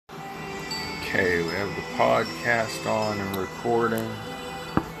Okay, we have the podcast on and recording.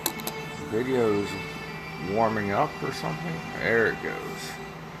 Video's warming up or something. There it goes.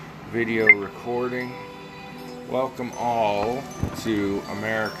 Video recording. Welcome all to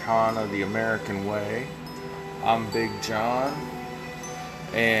Americana, the American way. I'm Big John,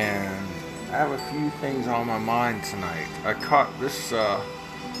 and I have a few things on my mind tonight. I caught this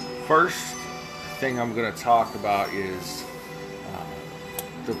first thing I'm going to talk about is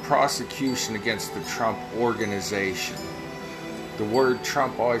the prosecution against the Trump Organization. The word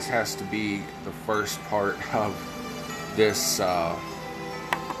Trump always has to be the first part of this, of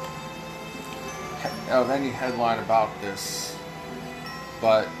any headline about this,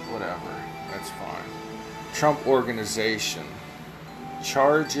 but whatever, that's fine. Trump Organization.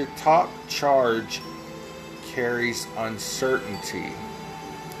 Top charge carries uncertainty.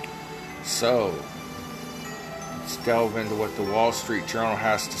 So, let's delve into what the Wall Street Journal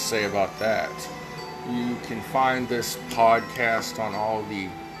has to say about that. You can find this podcast on all the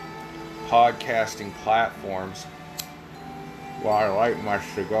podcasting platforms while I light my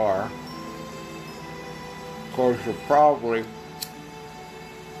cigar. Of course, you're probably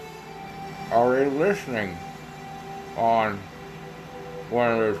already listening on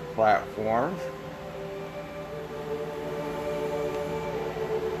one of those platforms.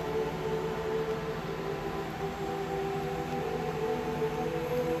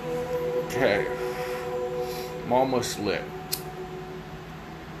 Okay, I'm almost lit.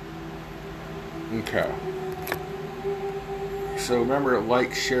 Okay. So remember to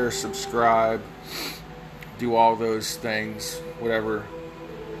like, share, subscribe, do all those things, whatever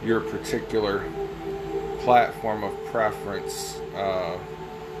your particular platform of preference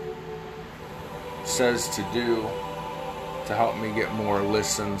says to do to help me get more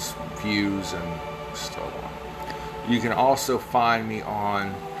listens, views, and so on. You can also find me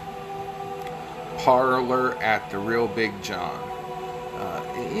on Parler at The Real Big John.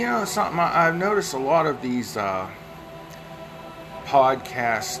 Something I've noticed a lot of these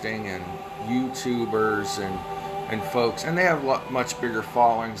podcasting and YouTubers and folks, and they have much bigger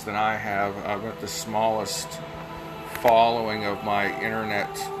followings than I have. I've got the smallest following of my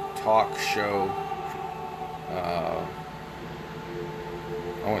internet talk show. I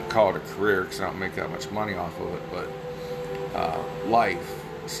wouldn't call it a career because I don't make that much money off of it, but life.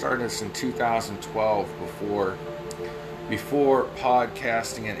 Started this in 2012 before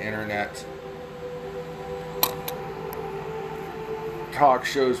podcasting and internet talk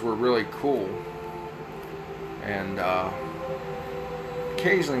shows were really cool. And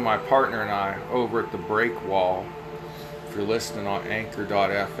occasionally my partner and I over at the Break Wall, if you're listening on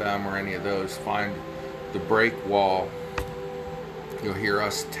Anchor.fm or any of those, find the Break Wall. You'll hear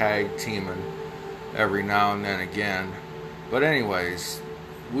us tag teaming every now and then again. But anyways,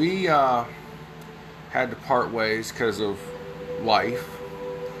 we had to part ways because of life.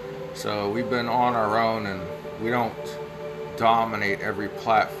 So we've been on our own, and we don't dominate every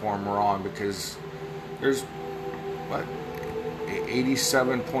platform we're on because there's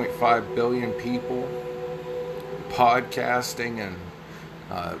 87.5 billion people podcasting and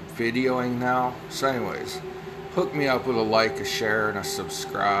videoing now. So anyways, hook me up with a like, a share, and a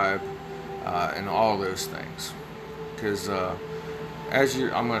subscribe, and all those things. Because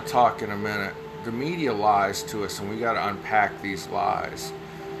I'm going to talk in a minute, the media lies to us, and we got to unpack these lies.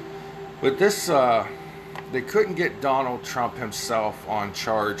 But this, they couldn't get Donald Trump himself on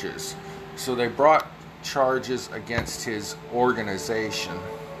charges, so they brought charges against his organization.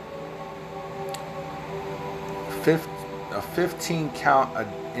 A 15-count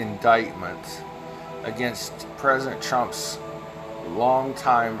indictment against President Trump's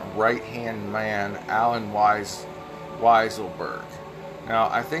longtime right-hand man, Allen Weisselberg. Now,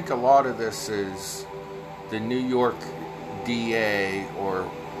 I think a lot of this is the New York DA or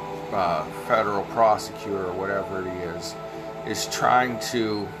federal prosecutor or whatever he is trying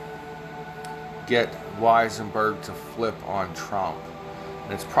to get Weisselberg to flip on Trump.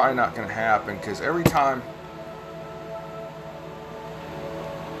 And it's probably not going to happen because every time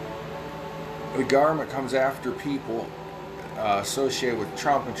the government comes after people associated with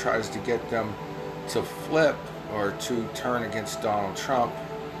Trump and tries to get them to flip or to turn against Donald Trump,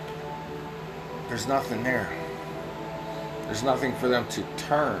 there's nothing there. There's nothing for them to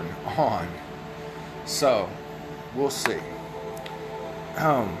turn on. So, we'll see.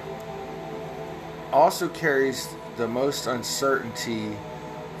 Also carries the most uncertainty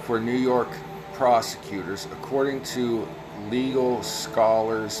for New York prosecutors, according to legal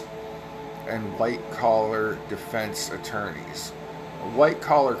scholars and white-collar defense attorneys.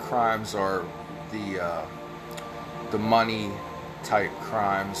 White-collar crimes are the money type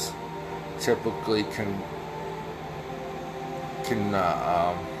crimes, typically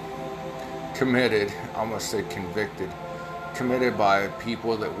committed, I almost said convicted, committed by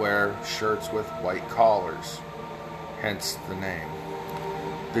people that wear shirts with white collars, hence the name.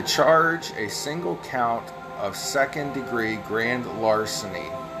 The charge, a single count of second-degree grand larceny,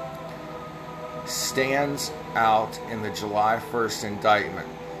 stands out in the July 1st indictment,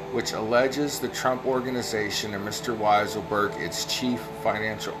 which alleges the Trump Organization and Mr. Weisselberg, its chief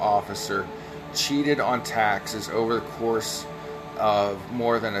financial officer, cheated on taxes over the course of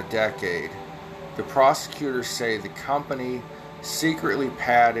more than a decade. The prosecutors say the company secretly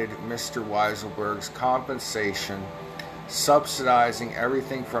padded Mr. Weisselberg's compensation, subsidizing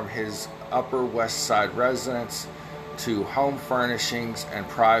everything from his Upper West Side residence to home furnishings and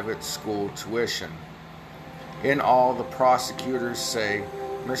private school tuition. In all, the prosecutors say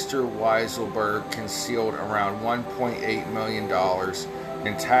Mr. Weisselberg concealed around $1.8 million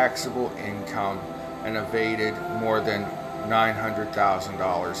in taxable income and evaded more than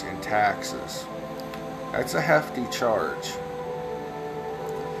 $900,000 in taxes. That's a hefty charge.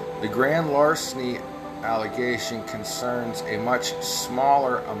 The grand larceny allegation concerns a much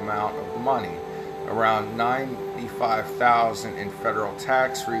smaller amount of money, around $95,000 in federal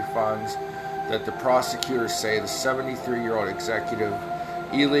tax refunds that the prosecutors say the 73-year-old executive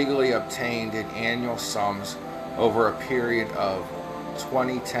illegally obtained in annual sums over a period of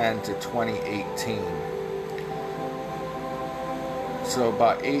 2010 to 2018. So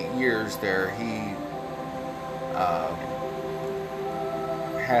about 8 years there, he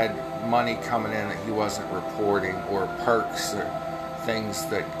had money coming in that he wasn't reporting, or perks or things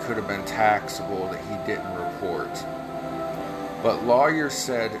that could have been taxable that he didn't report. But lawyers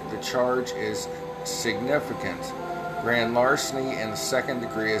said the charge is significant. Grand larceny in the second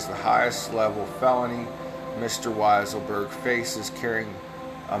degree is the highest level felony Mr. Weisselberg faces, carrying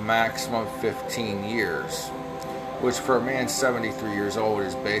a maximum of 15 years, which for a man 73 years old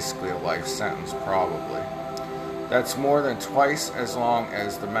is basically a life sentence probably. That's more than twice as long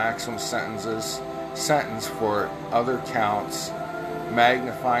as the maximum sentence for other counts,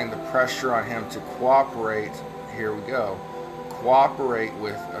 magnifying the pressure on him to cooperate, here we go, cooperate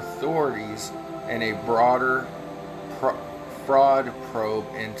with authorities in a broader fraud probe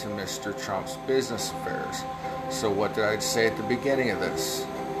into Mr. Trump's business affairs. So what did I say at the beginning of this?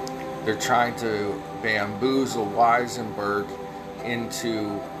 They're trying to bamboozle Weisselberg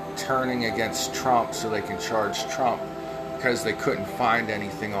into turning against Trump so they can charge Trump, because they couldn't find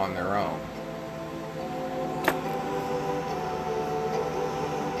anything on their own.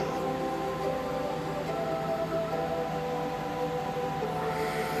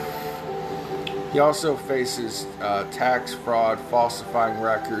 He also faces tax fraud, falsifying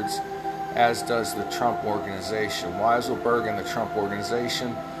records, as does the Trump Organization. Weisselberg and the Trump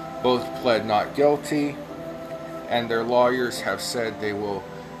Organization both pled not guilty, and their lawyers have said they will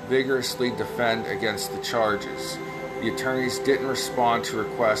vigorously defend against the charges. The attorneys didn't respond to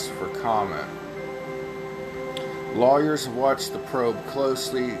requests for comment. Lawyers who have watched the probe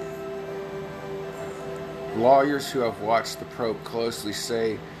closely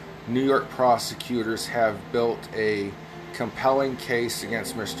say New York prosecutors have built a compelling case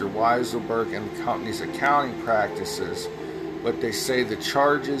against Mr. Weisselberg and the company's accounting practices, but they say the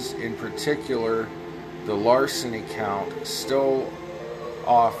charges, in particular the larceny count, still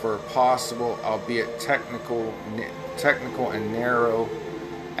offer possible, albeit technical and narrow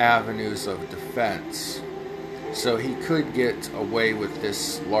avenues of defense. So he could get away with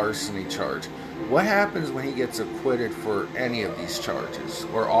this larceny charge. What happens when he gets acquitted for any of these charges,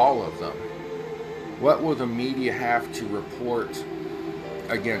 or all of them? What will the media have to report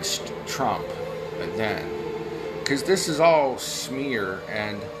against Trump then? Because this is all smear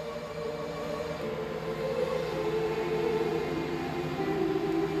and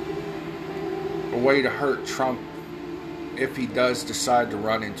a way to hurt Trump if he does decide to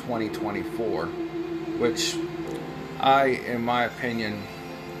run in 2024, which I, in my opinion,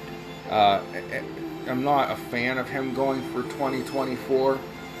 I'm not a fan of him going for 2024,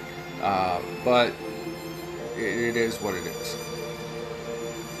 but it is what it is.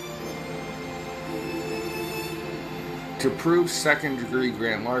 To prove second-degree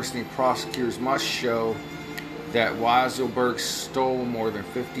grand larceny, prosecutors must show that Weisselberg stole more than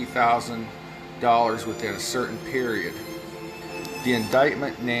 $50,000 within a certain period. The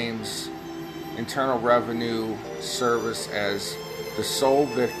indictment names Internal Revenue Service as the sole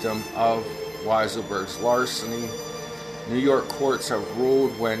victim of Weisselberg's larceny. New York courts have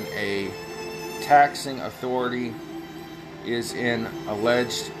ruled when a taxing authority is an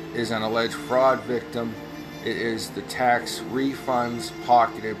alleged fraud victim, It is the tax refunds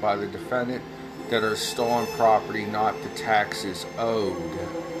pocketed by the defendant that are stolen property, not the taxes owed.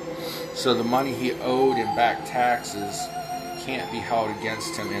 So the money he owed in back taxes can't be held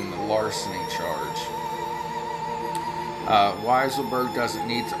against him in the larceny charge. Weisselberg doesn't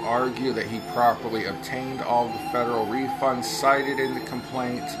need to argue that he properly obtained all the federal refunds cited in the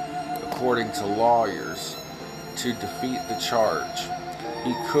complaint, according to lawyers, to defeat the charge.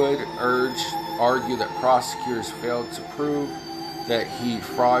 He could argue that prosecutors failed to prove that he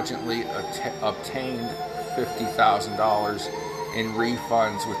fraudulently obtained $50,000 in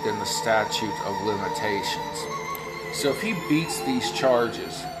refunds within the statute of limitations. So if he beats these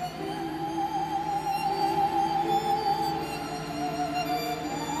charges,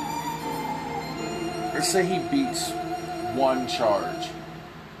 let's say he beats one charge,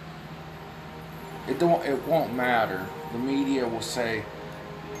 it won't matter. The media will say,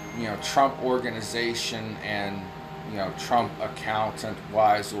 Trump organization and, Trump accountant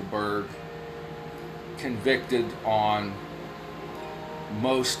Weisselberg convicted on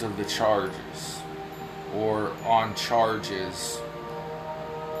most of the charges, or on charges,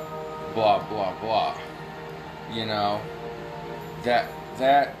 blah, blah, blah.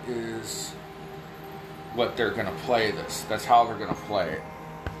 That is what they're going to play this. That's how they're going to play it.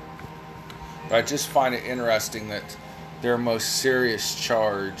 But I just find it interesting that their most serious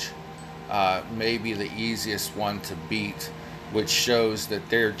charge may be the easiest one to beat, which shows that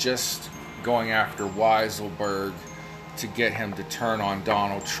they're just going after Weisselberg to get him to turn on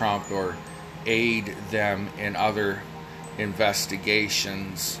Donald Trump or aid them in other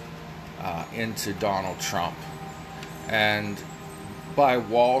investigations into Donald Trump. And by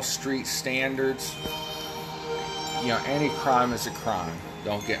Wall Street standards, any crime is a crime.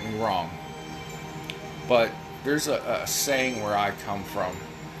 Don't get me wrong. But there's a saying where I come from.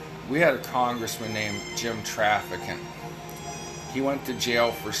 We had a congressman named Jim Traficant. He went to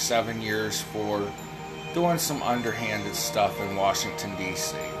jail for 7 years for doing some underhanded stuff in Washington,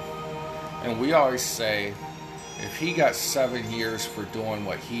 D.C. And we always say, if he got 7 years for doing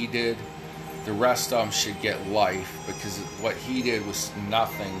what he did, the rest of them should get life, because what he did was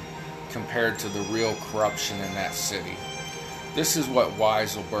nothing compared to the real corruption in that city. This is what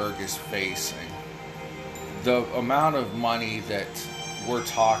Weisselberg is facing. The amount of money that we're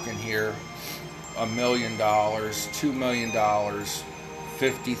talking here, $1 million, $2 million, $50,000,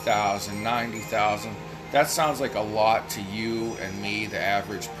 $90,000, that sounds like a lot to you and me, the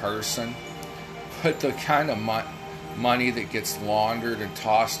average person. But the kind of money that gets laundered and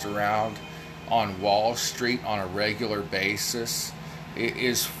tossed around on Wall Street on a regular basis, it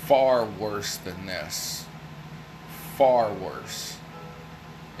is far worse than this. Far worse.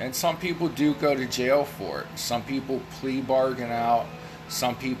 And some people do go to jail for it. Some people plea bargain out.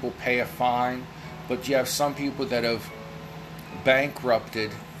 Some people pay a fine. But you have some people that have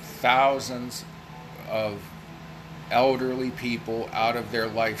bankrupted thousands of elderly people out of their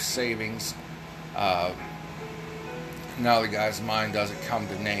life savings. Now the guy's mind doesn't come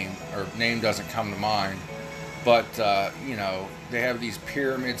to name, or name doesn't come to mind. But, they have these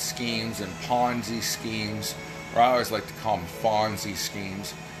pyramid schemes and Ponzi schemes, or I always like to call them Fonzie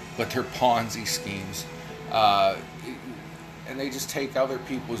schemes, but they're Ponzi schemes. And they just take other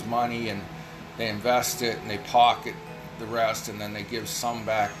people's money and they invest it and they pocket the rest, and then they give some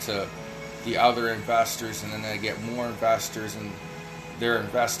back to the other investors, and then they get more investors, and they're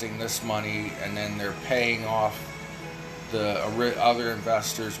investing this money, and then they're paying off the other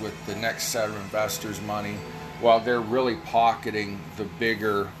investors with the next set of investors' money, while they're really pocketing the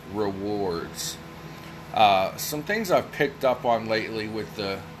bigger rewards. Some things I've picked up on lately with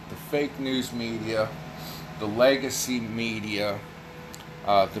the fake news media, the legacy media,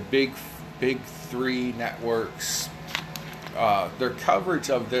 the big three networks, their coverage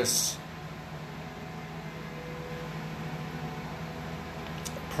of this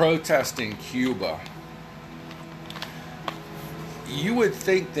protest in Cuba. You would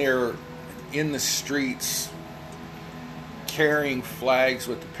think they're in the streets carrying flags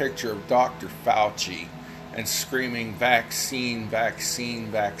with the picture of Dr. Fauci and screaming vaccine, vaccine,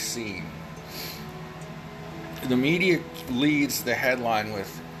 vaccine. The media leads the headline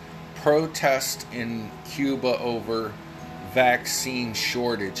with protest in Cuba over vaccine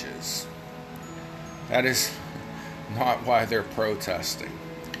shortages. That is not why they're protesting.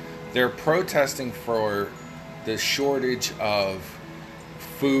 They're protesting for the shortage of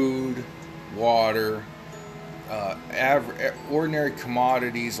food, water, ordinary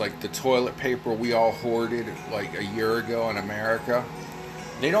commodities like the toilet paper we all hoarded like a year ago in America.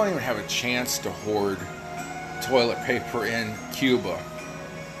 They don't even have a chance to hoard toilet paper in Cuba.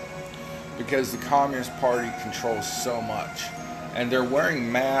 because the Communist Party controls so much. And they're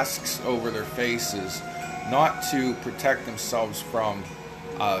wearing masks over their faces, not to protect themselves from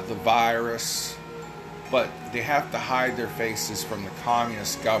the virus, but they have to hide their faces from the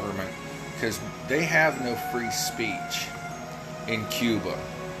communist government because they have no free speech in Cuba.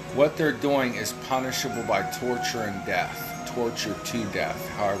 What they're doing is punishable by torture and death, torture to death,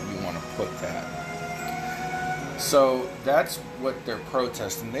 however you want to put that. So that's what they're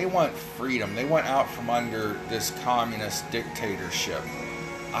protesting. They want freedom. They want out from under this communist dictatorship.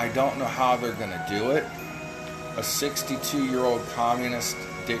 I don't know how they're going to do it. A 62-year-old communist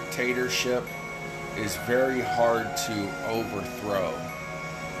dictatorship is very hard to overthrow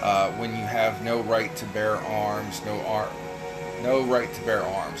when you have no right to bear arms, no right to bear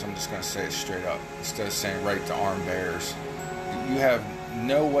arms. I'm just going to say it straight up instead of saying right to arm bearers. You have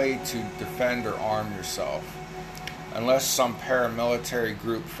no way to defend or arm yourself unless some paramilitary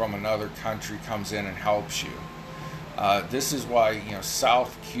group from another country comes in and helps you. This is why,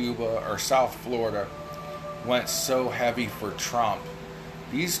 South Cuba or South Florida went so heavy for Trump.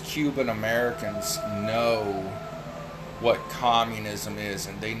 These Cuban Americans know what communism is,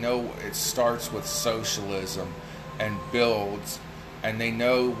 and they know it starts with socialism and builds, and they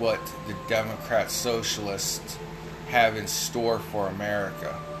know what the Democrat socialists have in store for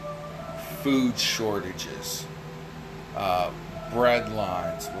America. Food shortages, bread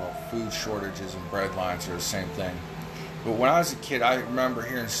lines. Well, food shortages and bread lines are the same thing. But when I was a kid, I remember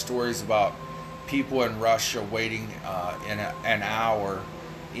hearing stories about people in Russia waiting in an hour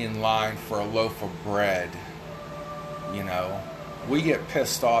in line for a loaf of bread. We get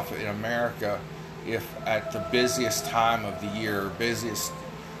pissed off in America if at the busiest time of the year, busiest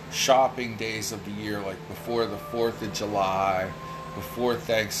shopping days of the year, like before the 4th of July, before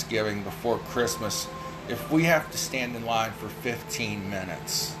Thanksgiving, before Christmas, if we have to stand in line for 15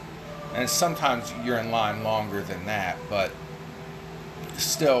 minutes, and sometimes you're in line longer than that, but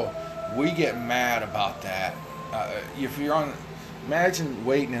still, we get mad about that. Imagine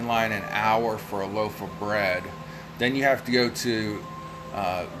waiting in line an hour for a loaf of bread. Then you have to go to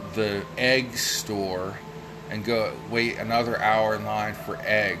the egg store and go wait another hour in line for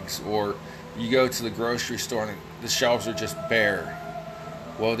eggs. Or you go to the grocery store and the shelves are just bare.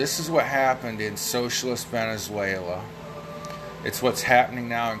 Well, this is what happened in socialist Venezuela. It's what's happening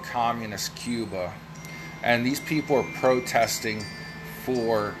now in communist Cuba. And these people are protesting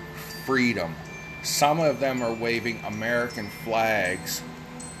for freedom. Some of them are waving American flags.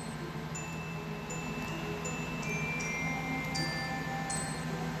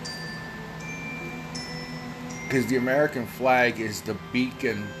 Because the American flag is the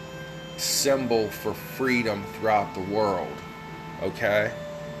beacon symbol for freedom throughout the world. Okay?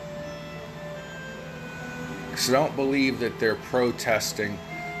 So don't believe that they're protesting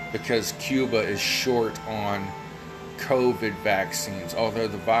because Cuba is short on COVID vaccines, although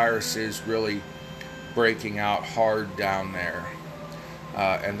the virus is really breaking out hard down there,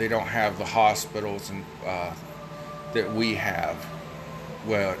 and they don't have the hospitals and that we have.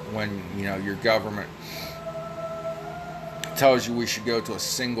 Well, when your government tells you we should go to a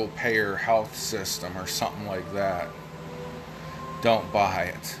single payer health system or something like that, don't buy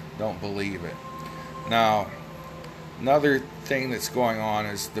it. Don't believe it. Now, another thing that's going on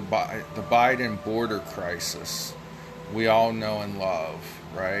is the Biden border crisis. We all know and love,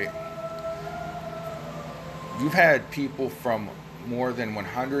 right? You've had people from more than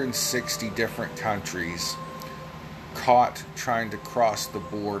 160 different countries caught trying to cross the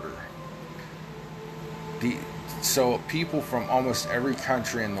border. So people from almost every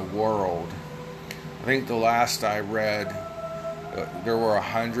country in the world, I think the last I read, there were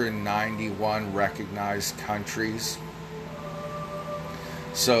 191 recognized countries.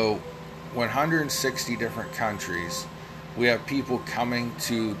 So 160 different countries. We have people coming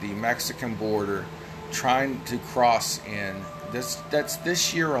to the Mexican border trying to cross in. That's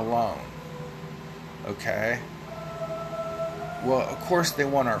this year alone. Okay? Well, of course they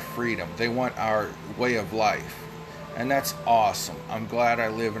want our freedom. They want our way of life. And that's awesome. I'm glad I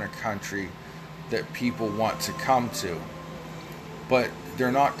live in a country that people want to come to. But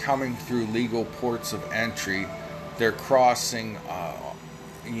they're not coming through legal ports of entry. They're crossing,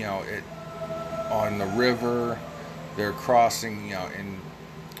 on the river. They're crossing, in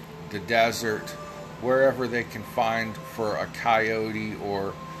the desert, wherever they can find for a coyote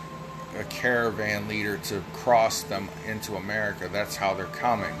or a caravan leader to cross them into America. That's how they're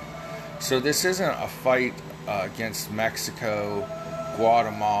coming. So this isn't a fight against Mexico,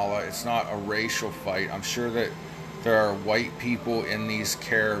 Guatemala. It's not a racial fight. I'm sure that there are white people in these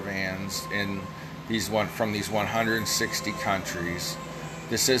caravans from these 160 countries.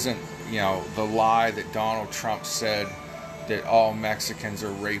 This isn't, the lie that Donald Trump said that all Mexicans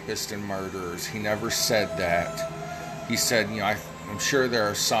are rapists and murderers. He never said that. He said, I'm sure there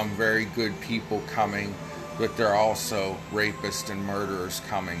are some very good people coming, but there are also rapists and murderers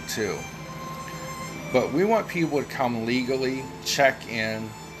coming too. But we want people to come legally, check in.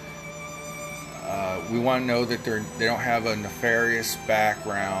 We want to know that they don't have a nefarious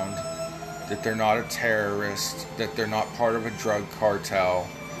background, that they're not a terrorist, that they're not part of a drug cartel,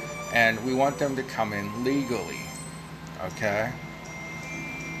 and we want them to come in legally, okay?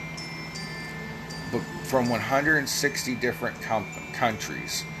 But from 160 different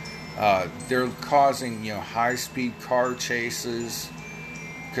countries. They're causing, high-speed car chases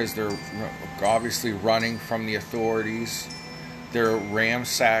because they're obviously running from the authorities. They're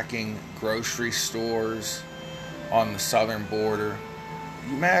ransacking grocery stores on the southern border.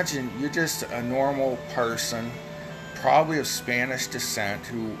 Imagine you're just a normal person, probably of Spanish descent,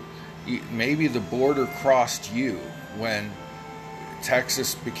 who maybe the border crossed you when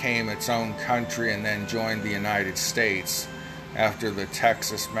Texas became its own country and then joined the United States after the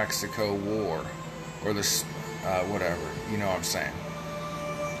Texas-Mexico War, or the whatever, you know what I'm saying.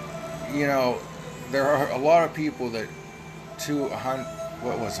 There are a lot of people that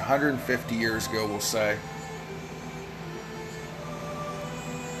 150 years ago, we'll say,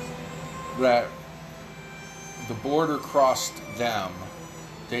 that the border crossed them.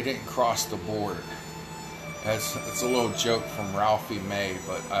 They didn't cross the border. It's a little joke from Ralphie May,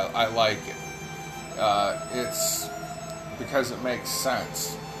 but I like it. It's because it makes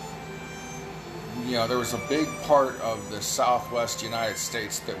sense. There was a big part of the southwest United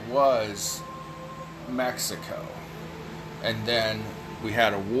States that was Mexico. And then we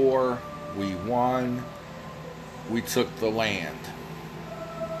had a war, we won, we took the land.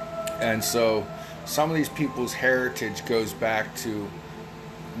 And so some of these people's heritage goes back to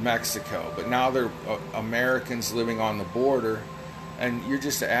Mexico, but now they're Americans living on the border, and you're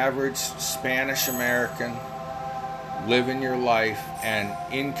just an average Spanish American living your life, and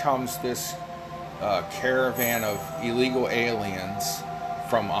in comes this caravan of illegal aliens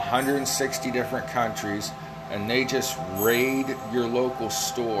from 160 different countries, and they just raid your local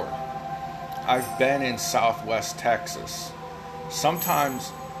store. I've been in Southwest Texas.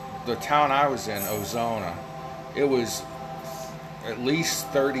 Sometimes the town I was in, Ozona, it was at least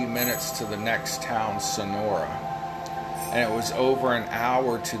 30 minutes to the next town, Sonora. And it was over an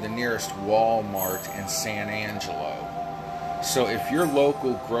hour to the nearest Walmart in San Angelo. So if your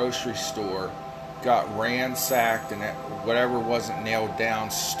local grocery store got ransacked and whatever wasn't nailed down,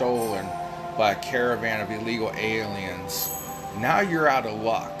 stolen by a caravan of illegal aliens, now you're out of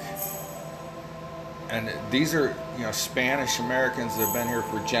luck. And these are, Spanish Americans that have been here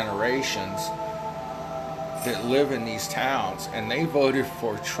for generations that live in these towns, and they voted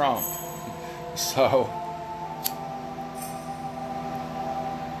for Trump. So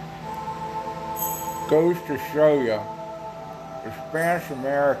goes to show you, the Spanish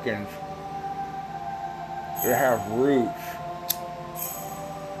Americans that have roots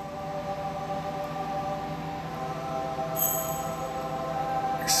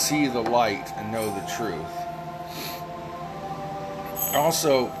see the light and know the truth.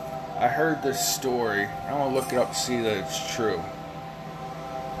 Also, I heard this story. I want to look it up to see that it's true.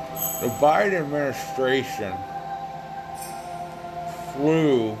 The Biden administration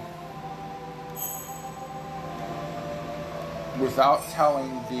flew without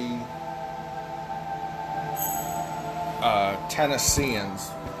telling the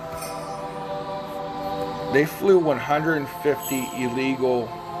Tennesseans. They flew 150 illegal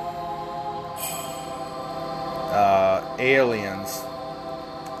aliens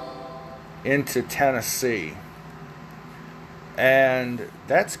into Tennessee, and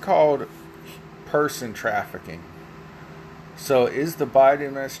that's called person trafficking. So is the Biden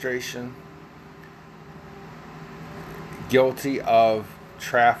administration guilty of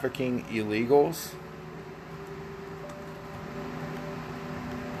trafficking illegals?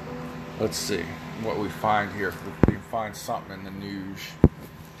 Let's see what we find here, if we can find something in the news.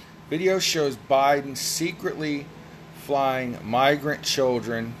 Video shows Biden secretly flying migrant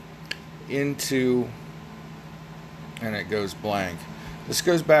children into, and it goes blank. This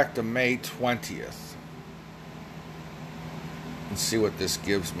goes back to May 20th. Let's see what this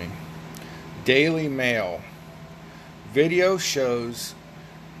gives me. Daily Mail. Video shows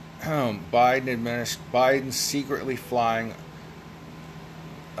Biden secretly flying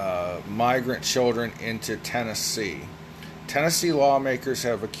migrant children into Tennessee. Tennessee lawmakers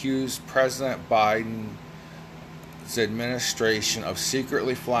have accused President Biden's administration of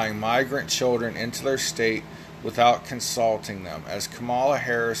secretly flying migrant children into their state without consulting them, as Kamala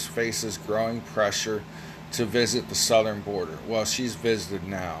Harris faces growing pressure to visit the southern border. Well, she's visited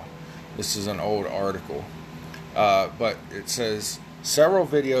now. This is an old article. But it says, several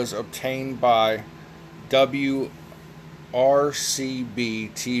videos obtained by WRCB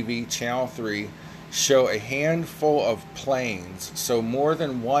TV Channel 3 show a handful of planes, so more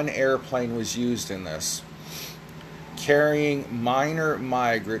than one airplane was used in this, carrying minor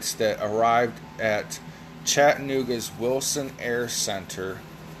migrants that arrived at Chattanooga's Wilson Air Center.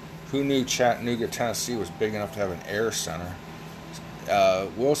 Who knew Chattanooga, Tennessee was big enough to have an air center?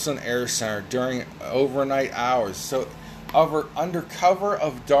 Wilson Air Center during overnight hours. So, under cover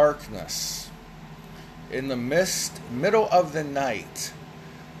of darkness, in the middle of the night,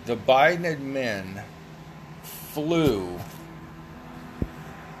 the Biden admin flew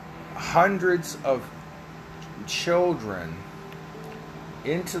hundreds of children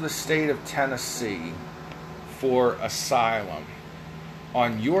into the state of Tennessee for asylum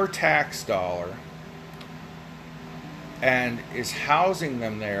on your tax dollar, and is housing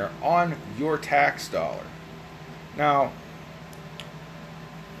them there on your tax dollar. Now,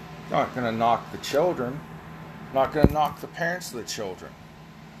 not going to knock the children, not going to knock the parents of the children.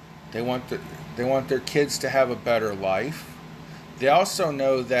 They want their kids to have a better life. They also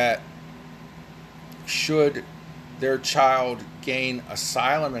know that should their child gain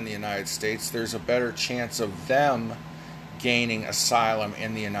asylum in the United States, there's a better chance of them gaining asylum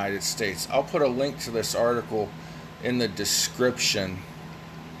in the United States. I'll put a link to this article in the description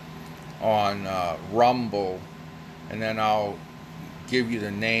on Rumble, and then I'll give you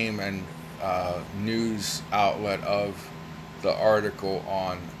the name and news outlet of the article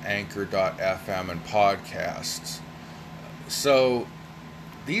on Anchor.fm and podcasts. So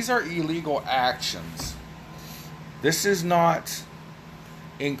these are illegal actions. This is not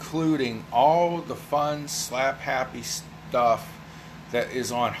including all the fun, slap-happy stuff that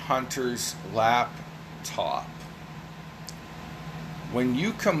is on Hunter's laptop. When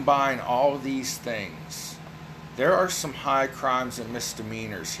you combine all these things, there are some high crimes and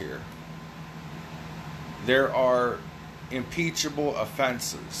misdemeanors here. There are impeachable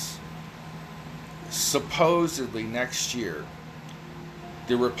offenses. Supposedly next year,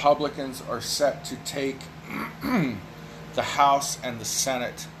 the Republicans are set to take the House and the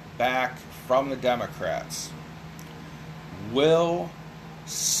Senate back from the Democrats. Will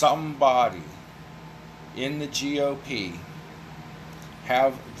somebody in the GOP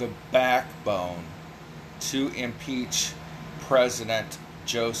have the backbone to impeach President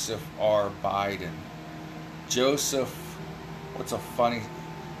Joseph R. Biden? Joseph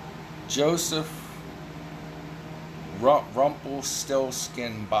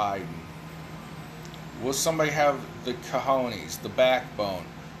Rumpelstiltskin Biden. Will somebody have the cojones, the backbone,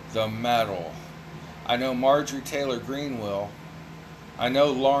 the mettle? I know Marjorie Taylor Greene will. I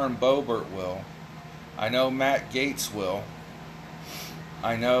know Lauren Boebert will. I know Matt Gaetz will.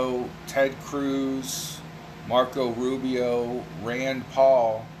 I know Ted Cruz, Marco Rubio, Rand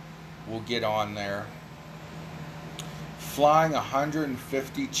Paul will get on there. Flying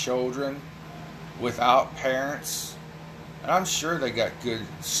 150 children without parents, and I'm sure they got good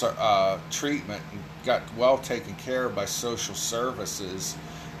treatment and got well taken care of by social services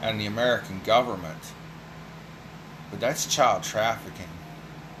and the American government. But that's child trafficking.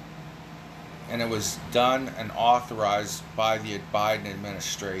 And it was done and authorized by the Biden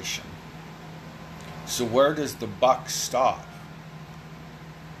administration. So where does the buck stop?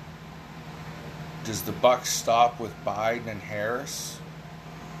 Does the buck stop with Biden and Harris?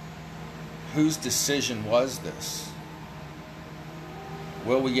 Whose decision was this?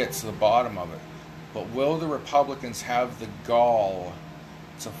 Will we get to the bottom of it? But will the Republicans have the gall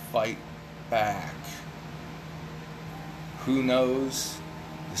to fight back? Who knows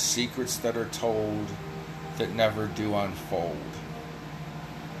the secrets that are told that never do unfold?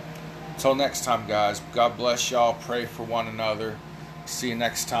 Until next time, guys, God bless y'all. Pray for one another. See you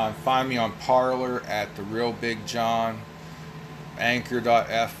next time. Find me on Parler at The Real Big John,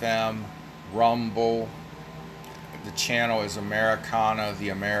 Anchor.fm, Rumble. The channel is Americana, the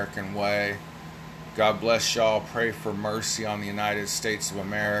American Way. God bless y'all. Pray for mercy on the United States of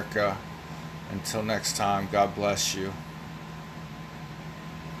America. Until next time, God bless you.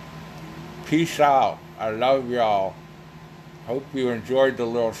 Peace out. I love y'all. Hope you enjoyed the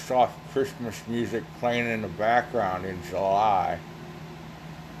little soft Christmas music playing in the background in July.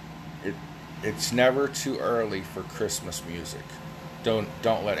 It's never too early for Christmas music. Don't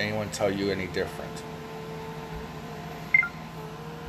let anyone tell you any different.